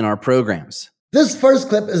asked in our programs. This first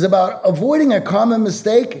clip is about avoiding a common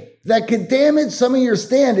mistake that could damage some of your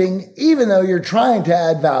standing, even though you're trying to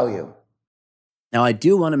add value. Now, I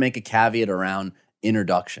do want to make a caveat around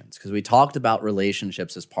introductions, because we talked about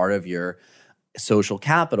relationships as part of your social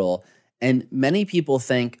capital. And many people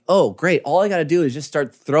think, oh, great, all I got to do is just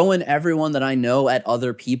start throwing everyone that I know at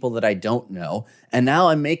other people that I don't know. And now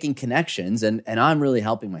I'm making connections and I'm really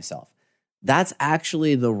helping myself. That's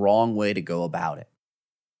actually the wrong way to go about it.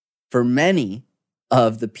 For many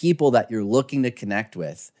of the people that you're looking to connect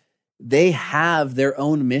with, they have their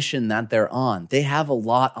own mission that they're on. They have a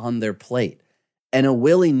lot on their plate. And a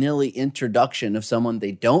willy-nilly introduction of someone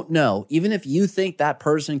they don't know, even if you think that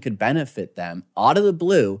person could benefit them out of the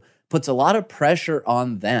blue, puts a lot of pressure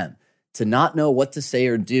on them to not know what to say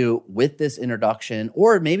or do with this introduction,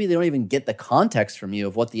 or maybe they don't even get the context from you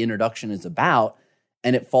of what the introduction is about,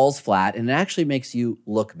 and it falls flat and it actually makes you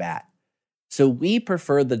look bad. So we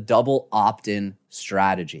prefer the double opt-in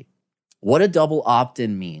strategy. What a double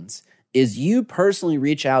opt-in means is you personally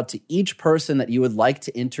reach out to each person that you would like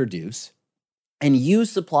to introduce, and you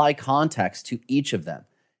supply context to each of them.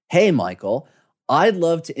 Hey, Michael, I'd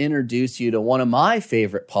love to introduce you to one of my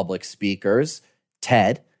favorite public speakers,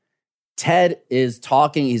 Ted. Ted is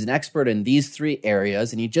talking, he's an expert in these 3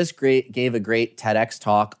 areas, and he just gave a great TEDx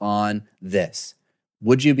talk on this.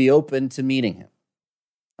 Would you be open to meeting him?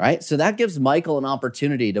 Right? So that gives Michael an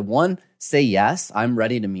opportunity to, 1, say yes, I'm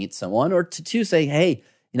ready to meet someone, or to 2, say, hey,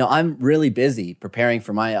 I'm really busy preparing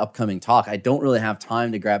for my upcoming talk. I don't really have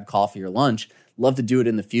time to grab coffee or lunch. Love to do it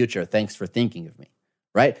in the future. Thanks for thinking of me.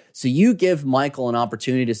 Right? So you give Michael an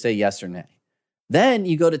opportunity to say yes or nay. Then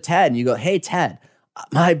you go to Ted and you go, hey, Ted,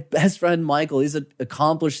 my best friend Michael, he's an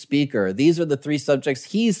accomplished speaker. These are the 3 subjects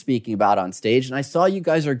he's speaking about on stage. And I saw you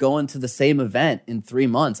guys are going to the same event in 3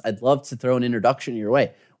 months. I'd love to throw an introduction your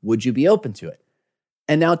way. Would you be open to it?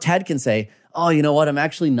 And now Ted can say, oh, you know what? I'm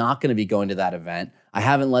actually not going to be going to that event. I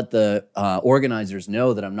haven't let the organizers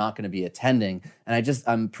know that I'm not going to be attending. And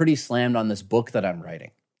I'm pretty slammed on this book that I'm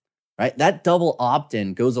writing. Right? That double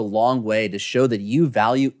opt-in goes a long way to show that you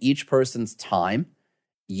value each person's time,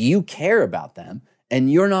 you care about them,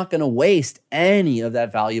 and you're not going to waste any of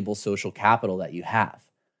that valuable social capital that you have.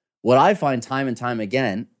 What I find time and time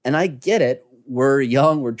again, and I get it, we're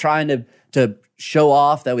young, we're trying to show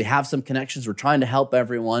off that we have some connections, we're trying to help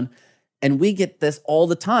everyone, and we get this all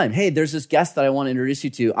the time. Hey, there's this guest that I want to introduce you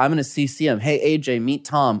to. I'm going to CC him. Hey, AJ, meet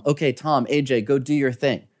Tom. Okay, Tom, AJ, go do your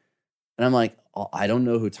thing. And I'm like, oh, I don't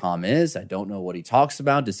know who Tom is. I don't know what he talks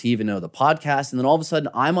about. Does he even know the podcast? And then all of a sudden,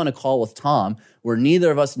 I'm on a call with Tom where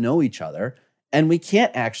neither of us know each other, and we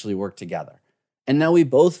can't actually work together. And now we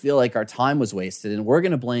both feel like our time was wasted, and we're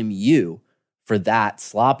going to blame you for that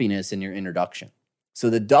sloppiness in your introduction. So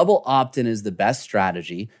the double opt-in is the best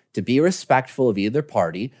strategy to be respectful of either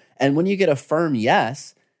party. And when you get a firm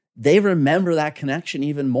yes, they remember that connection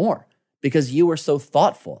even more because you were so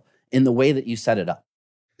thoughtful in the way that you set it up.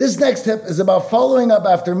 This next tip is about following up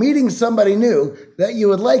after meeting somebody new that you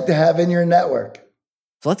would like to have in your network.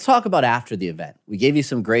 So let's talk about after the event. We gave you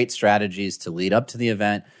some great strategies to lead up to the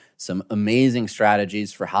event, some amazing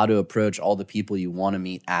strategies for how to approach all the people you want to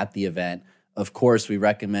meet at the event. Of course, we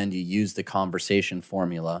recommend you use the conversation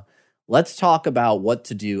formula. Let's talk about what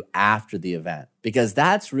to do after the event, because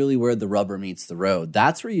that's really where the rubber meets the road.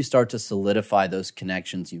 That's where you start to solidify those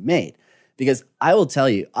connections you made. Because I will tell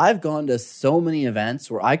you, I've gone to so many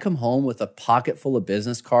events where I come home with a pocket full of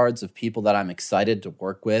business cards of people that I'm excited to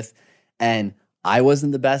work with, and I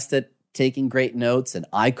wasn't the best at taking great notes, and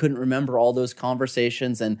I couldn't remember all those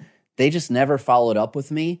conversations, and they just never followed up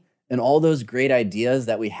with me. And all those great ideas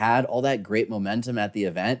that we had, all that great momentum at the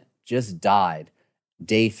event just died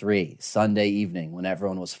day 3, Sunday evening, when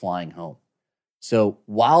everyone was flying home. So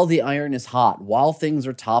while the iron is hot, while things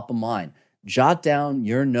are top of mind, jot down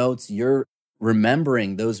your notes, you're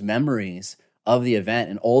remembering those memories of the event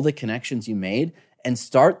and all the connections you made, and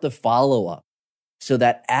start the follow-up so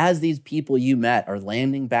that as these people you met are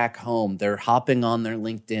landing back home, they're hopping on their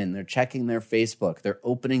LinkedIn, they're checking their Facebook, they're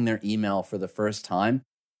opening their email for the first time,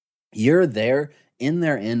 you're there in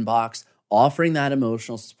their inbox, offering that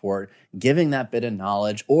emotional support, giving that bit of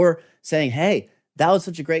knowledge, or saying, hey, that was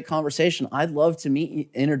such a great conversation. I'd love to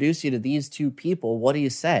introduce you to these 2 people. What do you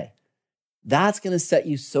say? That's going to set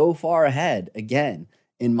you so far ahead, again,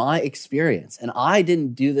 in my experience. And I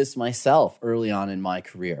didn't do this myself early on in my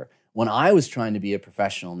career when I was trying to be a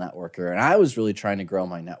professional networker and I was really trying to grow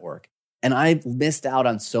my network. And I missed out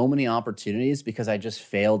on so many opportunities because I just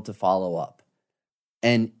failed to follow up.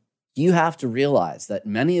 And you have to realize that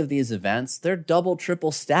many of these events, they're double,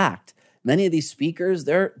 triple stacked. Many of these speakers,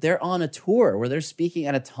 they're on a tour where they're speaking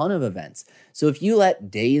at a ton of events. So if you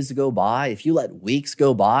let days go by, if you let weeks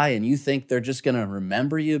go by and you think they're just going to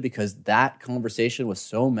remember you because that conversation was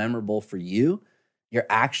so memorable for you, you're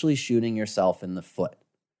actually shooting yourself in the foot.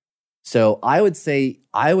 So I would say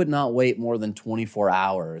I would not wait more than 24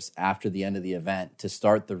 hours after the end of the event to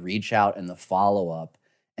start the reach out and the follow-up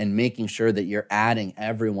and making sure that you're adding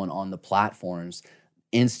everyone on the platforms,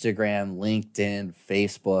 Instagram, LinkedIn,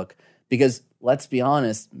 Facebook, because let's be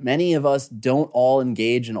honest, many of us don't all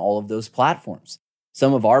engage in all of those platforms.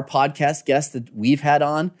 Some of our podcast guests that we've had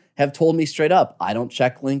on have told me straight up, I don't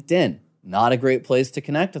check LinkedIn, not a great place to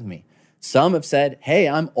connect with me. Some have said, hey,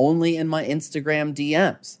 I'm only in my Instagram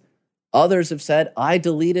DMs. Others have said, I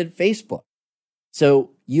deleted Facebook.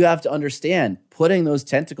 So you have to understand, putting those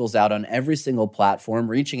tentacles out on every single platform,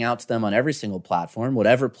 reaching out to them on every single platform,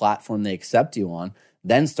 whatever platform they accept you on,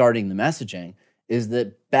 then starting the messaging is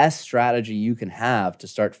the best strategy you can have to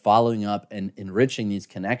start following up and enriching these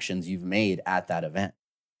connections you've made at that event.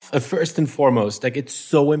 First and foremost, like, it's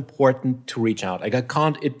so important to reach out. Like, I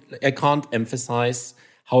can't emphasize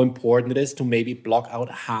how important it is to maybe block out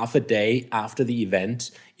half a day after the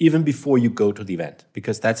event, even before you go to the event,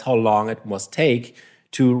 because that's how long it must take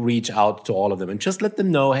to reach out to all of them and just let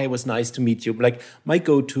them know, hey, it was nice to meet you. Like, my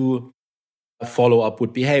go-to follow-up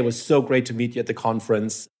would be, hey, it was so great to meet you at the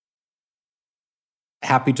conference.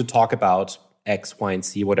 Happy to talk about X, Y, and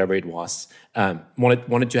Z, whatever it was.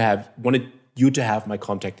 Wanted you to have my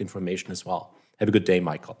contact information as well. Have a good day,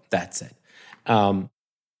 Michael. That's it.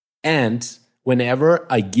 And whenever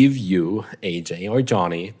I give you, AJ or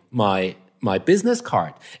Johnny, my business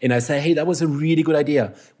card, and I say, hey, that was a really good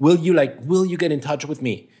idea. Will you get in touch with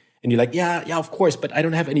me? And you're like, yeah, of course, but I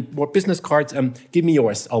don't have any more business cards. Give me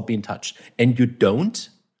yours. I'll be in touch. And you don't,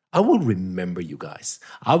 I will remember you guys.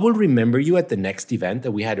 I will remember you at the next event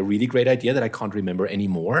that we had a really great idea that I can't remember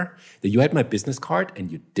anymore, that you had my business card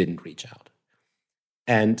and you didn't reach out.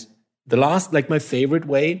 And the last, like, my favorite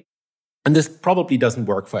way, and this probably doesn't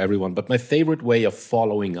work for everyone, but my favorite way of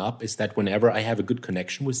following up is that whenever I have a good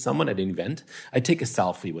connection with someone at an event, I take a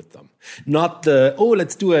selfie with them. Not the,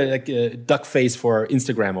 let's do a duck face for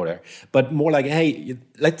Instagram or whatever, but more like, hey,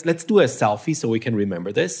 let's do a selfie so we can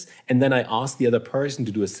remember this. And then I ask the other person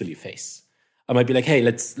to do a silly face. I might be like, hey,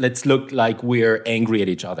 let's look like we're angry at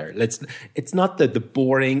each other. It's not the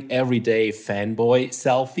boring everyday fanboy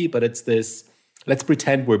selfie, but it's this, let's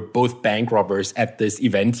pretend we're both bank robbers at this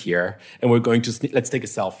event here, and we're going to, let's take a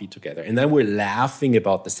selfie together. And then we're laughing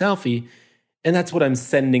about the selfie, and that's what I'm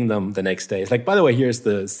sending them the next day. It's like, by the way, here's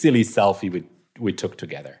the silly selfie we took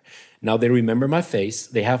together. Now they remember my face,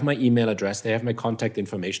 they have my email address, they have my contact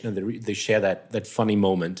information, and they share that funny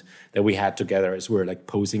moment that we had together as we're like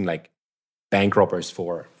posing like bank robbers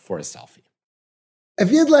for a selfie. If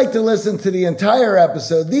you'd like to listen to the entire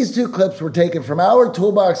episode, these two clips were taken from our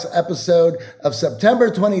Toolbox episode of September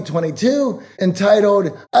 2022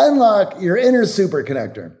 entitled Unlock Your Inner Super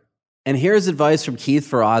Connector. And here's advice from Keith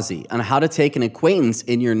Ferrazzi on how to take an acquaintance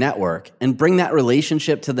in your network and bring that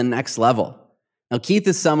relationship to the next level. Now, Keith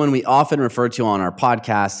is someone we often refer to on our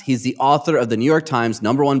podcast. He's the author of the New York Times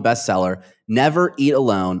 #1 bestseller, Never Eat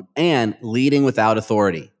Alone, and Leading Without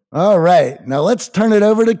Authority. All right, now let's turn it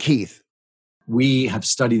over to Keith. We have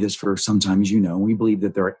studied this for some time, as you know. We believe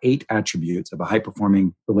that there are 8 attributes of a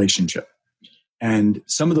high-performing relationship. And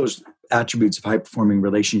some of those attributes of high-performing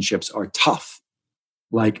relationships are tough,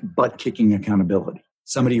 like butt-kicking accountability.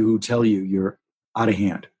 Somebody who tell you you're out of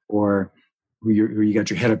hand, or you got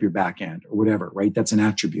your head up your back end, or whatever, right? That's an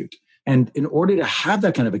attribute. And in order to have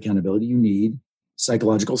that kind of accountability, you need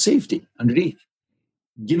psychological safety underneath.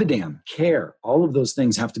 Give a damn, care. All of those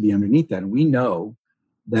things have to be underneath that. And we know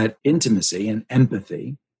that intimacy and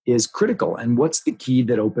empathy is critical. And what's the key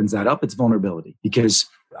that opens that up? It's vulnerability. Because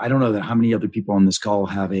I don't know that how many other people on this call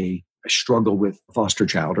have a struggle with a foster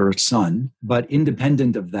child or a son, but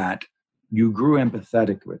independent of that, you grew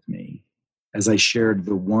empathetic with me as I shared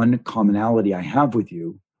the one commonality I have with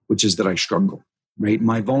you, which is that I struggle, right?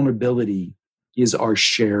 My vulnerability is our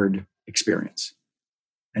shared experience.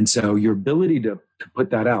 And so your ability to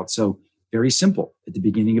put that out. So very simple. At the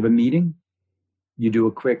beginning of a meeting, you do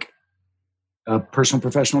a quick personal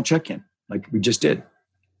professional check-in like we just did.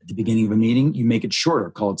 At the beginning of a meeting, you make it shorter,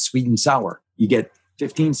 call it sweet and sour. You get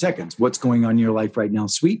 15 seconds. What's going on in your life right now?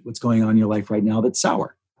 Sweet. What's going on in your life right now? That's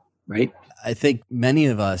sour, right? I think many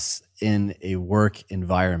of us in a work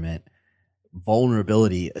environment,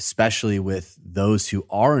 vulnerability, especially with those who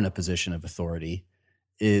are in a position of authority,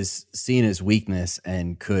 is seen as weakness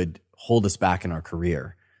and could hold us back in our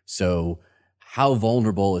career. So how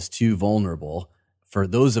vulnerable is too vulnerable? For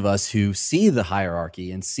those of us who see the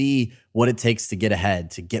hierarchy and see what it takes to get ahead,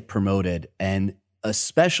 to get promoted, and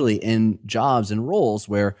especially in jobs and roles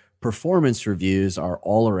where performance reviews are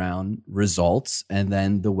all around results and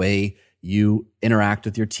then the way you interact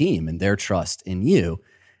with your team and their trust in you.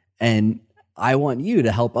 And I want you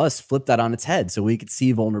to help us flip that on its head so we could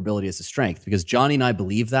see vulnerability as a strength, because Johnny and I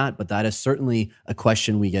believe that, but that is certainly a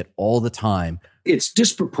question we get all the time. It's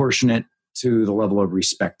disproportionate to the level of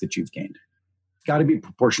respect that you've gained. It's got to be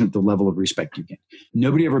proportionate to the level of respect you gained.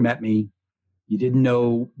 Nobody ever met me. You didn't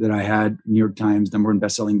know that I had New York Times #1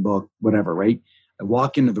 bestselling book, whatever, right? I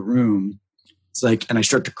walk into the room, it's like, and I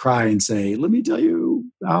start to cry and say, let me tell you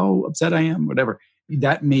how upset I am, whatever.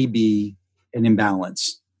 That may be an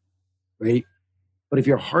imbalance, right? But if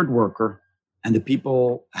you're a hard worker, And the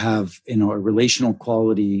people have, a relational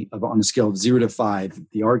quality of, on a scale of 0 to 5,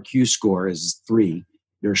 the RQ score is 3.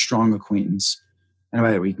 You're a strong acquaintance. And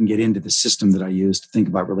by the way, we can get into the system that I use to think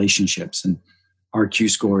about relationships and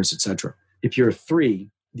RQ scores, etc. If you're a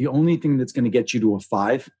 3, the only thing that's going to get you to a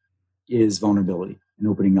 5 is vulnerability and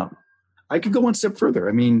opening up. I could go one step further.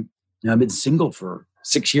 I mean, I've been single for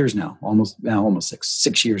 6 years now, almost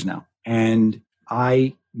 6 years now. And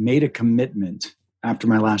I made a commitment after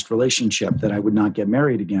my last relationship that I would not get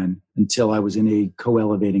married again until I was in a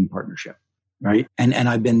co-elevating partnership, right? And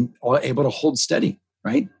I've been able to hold steady,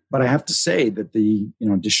 right? But I have to say that the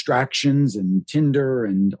distractions and Tinder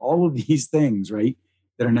and all of these things, right,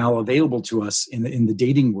 that are now available to us in the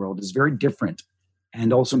dating world is very different,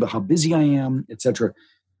 and also about how busy I am, etc.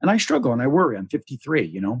 And I struggle and I worry. I'm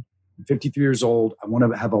 53. I'm 53 years old. I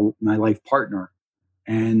want to have my life partner,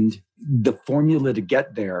 and the formula to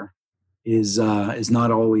get there is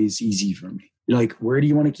not always easy for me. You're like, where do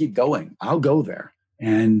you want to keep going? I'll go there.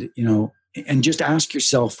 And, and just ask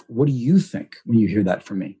yourself, what do you think when you hear that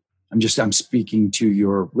from me? I'm speaking to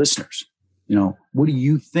your listeners. What do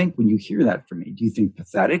you think when you hear that from me? Do you think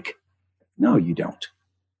pathetic? No, you don't.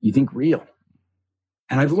 You think real.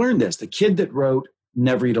 And I've learned this. The kid that wrote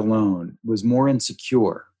Never Eat Alone was more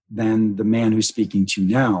insecure than the man who's speaking to you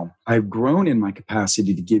now. I've grown in my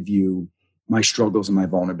capacity to give you my struggles and my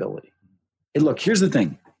vulnerability. And look, here's the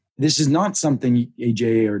thing. This is not something,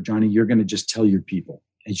 AJ or Johnny, you're going to just tell your people,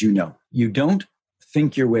 as you know. You don't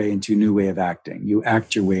think your way into a new way of acting. You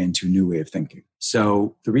act your way into a new way of thinking.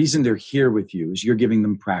 So the reason they're here with you is you're giving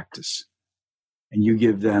them practice. And you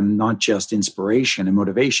give them not just inspiration and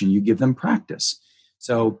motivation, you give them practice.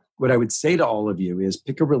 So what I would say to all of you is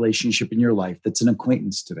pick a relationship in your life that's an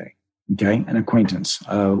acquaintance today, okay? An acquaintance,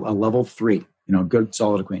 a level 3, good,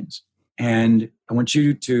 solid acquaintance. And I want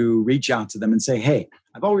you to reach out to them and say, hey,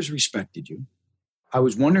 I've always respected you. I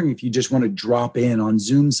was wondering if you just want to drop in on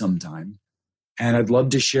Zoom sometime. And I'd love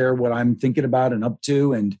to share what I'm thinking about and up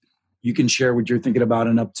to. And you can share what you're thinking about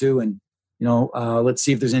and up to. And, let's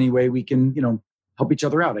see if there's any way we can, help each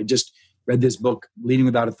other out. I just read this book, Leading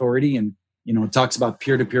Without Authority. And, it talks about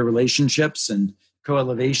peer-to-peer relationships and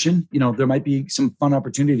co-elevation. There might be some fun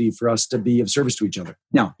opportunity for us to be of service to each other.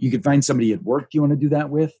 Now, you could find somebody at work you want to do that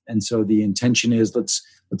with. And so the intention is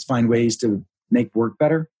let's find ways to make work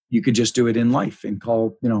better. You could just do it in life and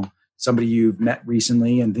call, somebody you've met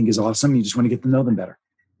recently and think is awesome. You just want to get to know them better.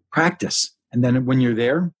 Practice. And then when you're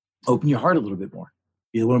there, open your heart a little bit more.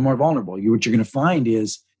 Be a little more vulnerable. What you're going to find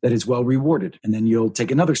is that it's well rewarded. And then you'll take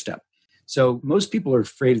another step. So most people are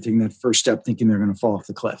afraid of taking that first step thinking they're going to fall off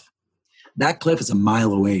the cliff. That cliff is a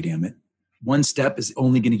mile away, damn it. One step is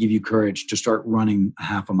only going to give you courage to start running a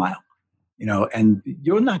half a mile, and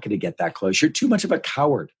you're not going to get that close. You're too much of a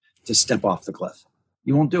coward to step off the cliff.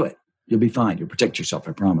 You won't do it. You'll be fine. You'll protect yourself,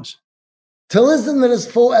 I promise. To listen to this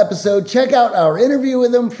full episode, check out our interview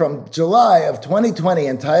with him from July of 2020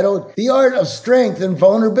 entitled The Art of Strength and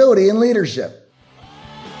Vulnerability in Leadership.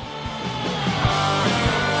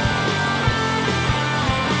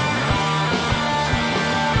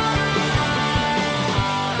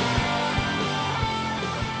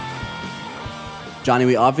 Johnny,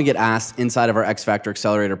 we often get asked inside of our X Factor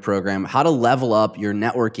Accelerator program how to level up your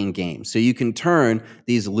networking game so you can turn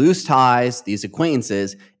these loose ties, these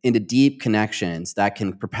acquaintances, into deep connections that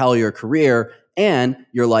can propel your career and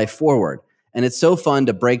your life forward. And it's so fun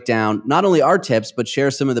to break down not only our tips, but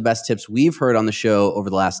share some of the best tips we've heard on the show over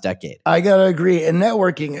the last decade. I got to agree. And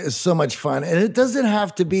networking is so much fun. And it doesn't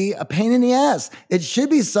have to be a pain in the ass. It should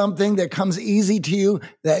be something that comes easy to you,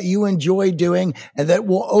 that you enjoy doing, and that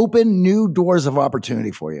will open new doors of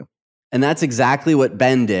opportunity for you. And that's exactly what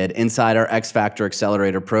Ben did inside our X Factor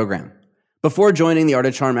Accelerator program. Before joining the Art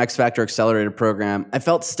of Charm X Factor Accelerator program, I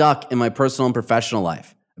felt stuck in my personal and professional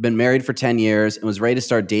life. I've been married for 10 years and was ready to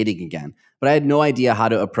start dating again, but I had no idea how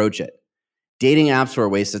to approach it. Dating apps were a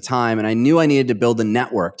waste of time, and I knew I needed to build a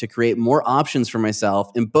network to create more options for myself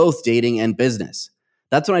in both dating and business.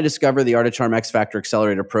 That's when I discovered the Art of Charm X Factor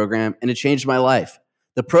Accelerator program, and it changed my life.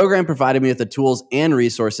 The program provided me with the tools and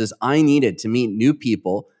resources I needed to meet new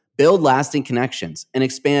people, build lasting connections, and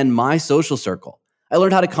expand my social circle. I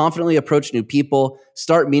learned how to confidently approach new people,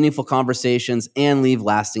 start meaningful conversations, and leave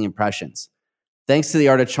lasting impressions. Thanks to the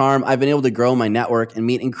Art of Charm, I've been able to grow my network and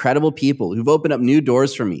meet incredible people who've opened up new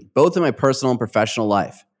doors for me, both in my personal and professional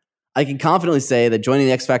life. I can confidently say that joining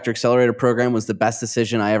the X Factor Accelerator program was the best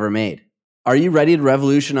decision I ever made. Are you ready to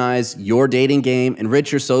revolutionize your dating game,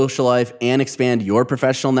 enrich your social life, and expand your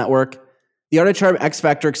professional network? The Art of Charm X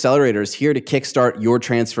Factor Accelerator is here to kickstart your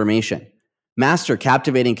transformation. Master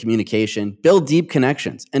captivating communication, build deep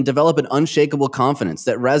connections, and develop an unshakable confidence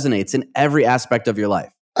that resonates in every aspect of your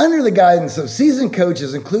life. Under the guidance of seasoned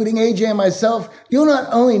coaches, including AJ and myself, you'll not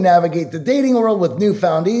only navigate the dating world with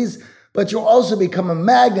newfound ease, but you'll also become a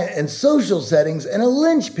magnet in social settings and a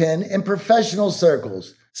linchpin in professional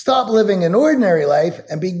circles. Stop living an ordinary life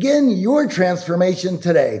and begin your transformation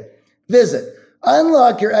today. Visit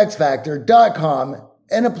unlockyourxfactor.com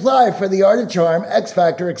and apply for the Art of Charm X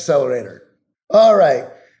Factor Accelerator. All right,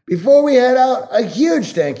 before we head out, a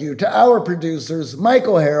huge thank you to our producers,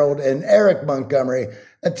 Michael Harold and Eric Montgomery.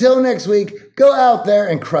 Until next week, go out there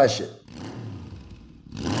and crush it.